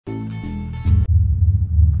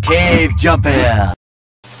Cave jumper.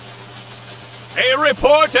 A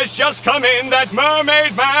report has just come in that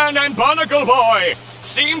Mermaid Man and Barnacle Boy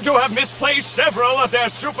seem to have misplaced several of their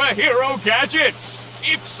superhero gadgets.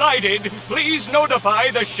 If sighted, please notify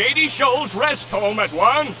the Shady Shoals Rest Home at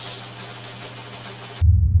once.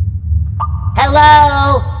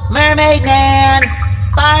 Hello, Mermaid Man,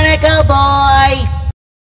 Barnacle Boy.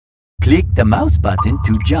 Click the mouse button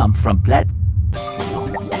to jump from platform.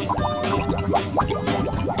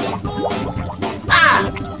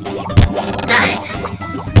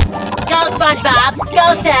 Go, SpongeBob! Go,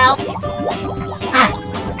 Self!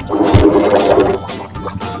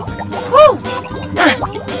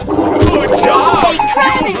 Good job! Hey,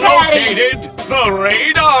 Krabby You've Patty! located the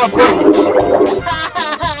radar boot!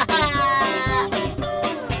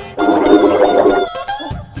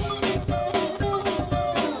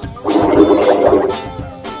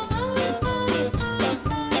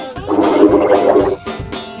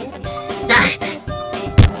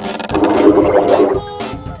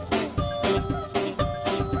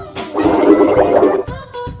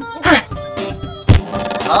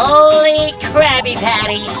 Holy Krabby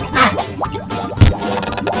Patty!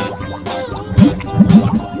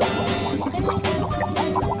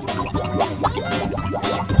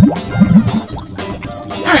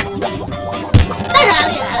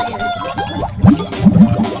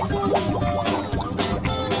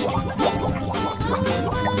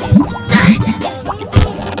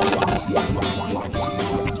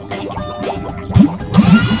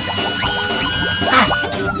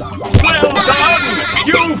 Well done!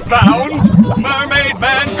 You found Mermaid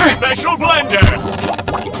Man's special blender!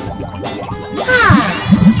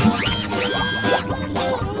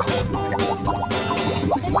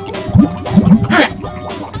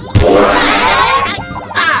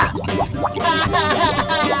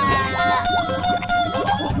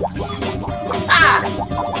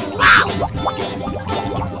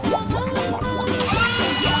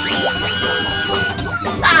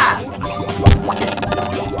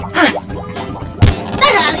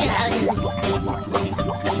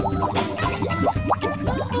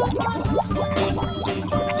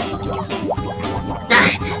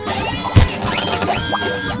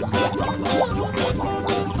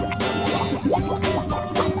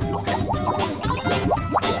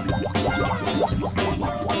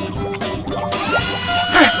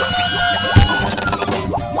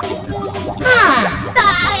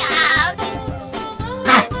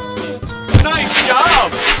 Nice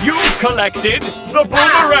job! You've collected the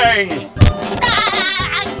boomerang!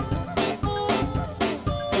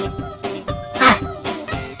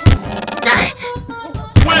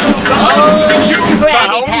 Well done! You Krabby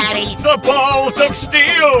found Patty! the balls of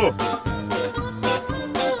steel!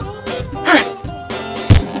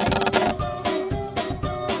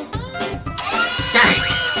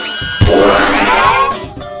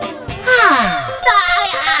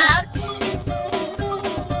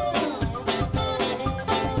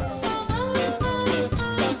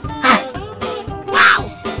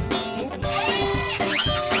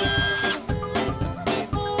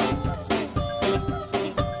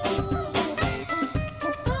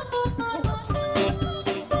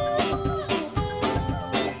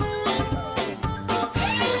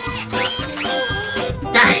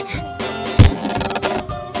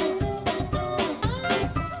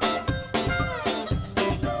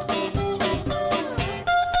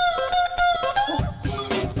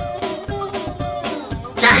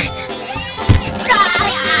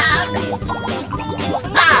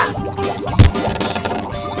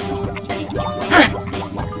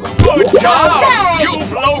 Good job!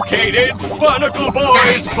 You've located Barnacle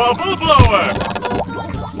Boy's bubble blower!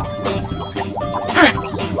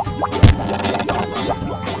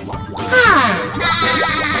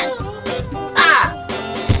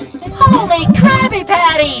 Holy Krabby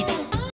Patties!